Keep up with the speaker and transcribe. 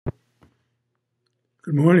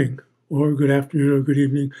Good morning, or good afternoon, or good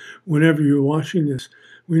evening, whenever you're watching this.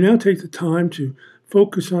 We now take the time to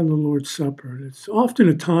focus on the Lord's Supper. It's often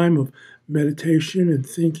a time of meditation and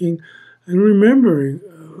thinking and remembering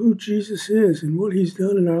who Jesus is and what he's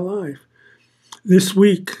done in our life. This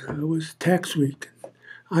week was tax week.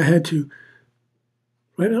 I had to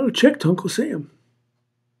write out a check to Uncle Sam.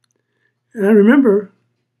 And I remember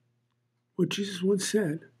what Jesus once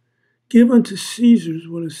said, "Give unto Caesar's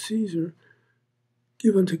what is Caesar,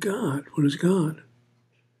 give unto God what is God."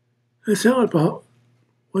 I thought about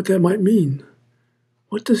what that might mean.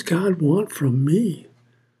 What does God want from me?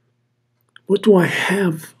 What do I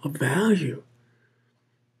have of value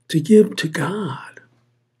to give to God?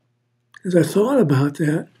 As I thought about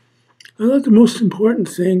that, I thought the most important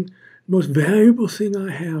thing, the most valuable thing I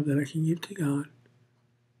have that I can give to God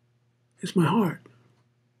is my heart.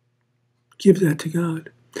 Give that to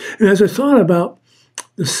God. And as I thought about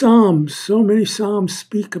the Psalms, so many Psalms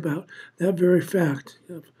speak about that very fact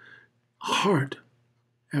of heart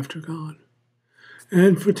after God.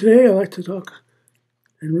 And for today, I'd like to talk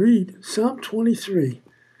and read Psalm 23,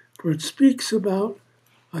 where it speaks about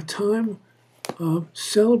a time of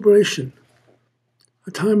celebration,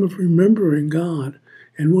 a time of remembering God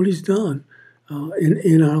and what he's done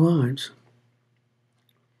in our lives.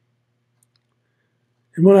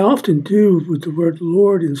 And what I often do with the word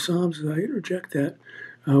Lord in Psalms is I interject that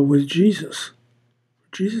with Jesus.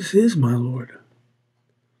 Jesus is my Lord.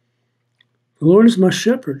 The Lord is my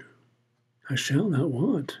shepherd. I shall not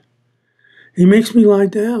want. He makes me lie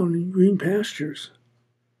down in green pastures.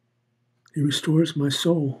 He restores my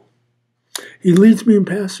soul. He leads me in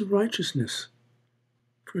paths of righteousness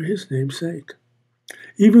for his name's sake.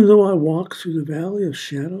 Even though I walk through the valley of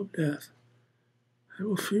shadow of death, I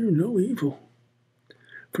will fear no evil.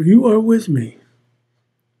 For you are with me.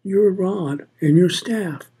 Your rod and your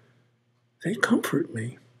staff, they comfort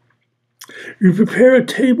me. You prepare a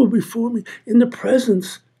table before me in the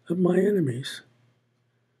presence of my enemies.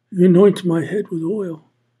 You anoint my head with oil.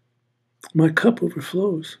 My cup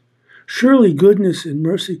overflows. Surely goodness and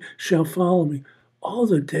mercy shall follow me all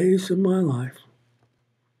the days of my life.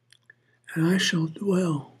 And I shall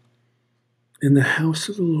dwell in the house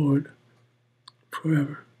of the Lord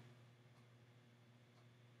forever.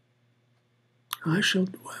 I shall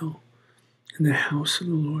dwell in the house of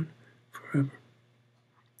the Lord forever.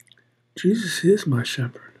 Jesus is my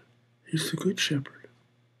shepherd. He's the good shepherd.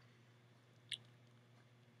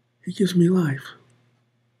 He gives me life.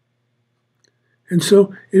 And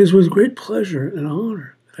so it is with great pleasure and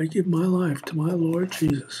honor that I give my life to my Lord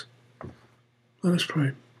Jesus. Let us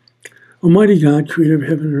pray. Almighty God, creator of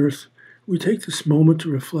heaven and earth, we take this moment to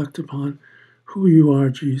reflect upon who you are,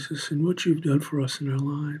 Jesus, and what you've done for us in our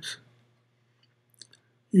lives.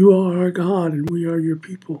 You are our God, and we are your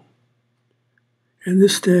people. And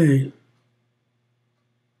this day,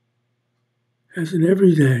 as in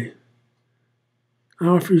every day, I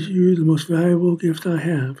offer you the most valuable gift I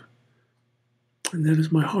have, and that is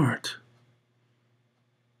my heart,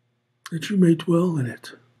 that you may dwell in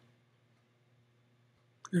it,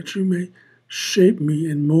 that you may shape me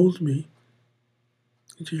and mold me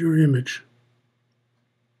into your image.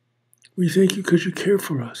 We thank you because you care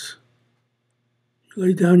for us. You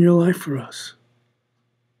laid down your life for us.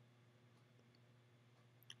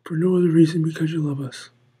 For no other reason, because you love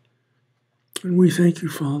us. And we thank you,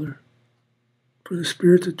 Father, for the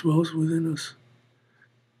Spirit that dwells within us.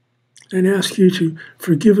 And ask you to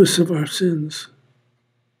forgive us of our sins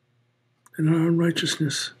and our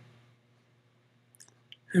unrighteousness.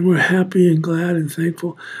 And we're happy and glad and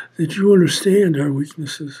thankful that you understand our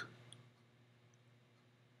weaknesses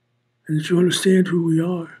and that you understand who we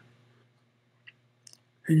are.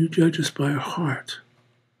 And you judge us by our heart.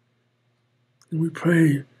 And we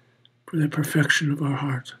pray for that perfection of our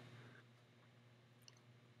heart.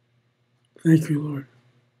 Thank you, Lord,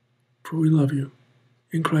 for we love you.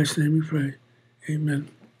 In Christ's name we pray. Amen.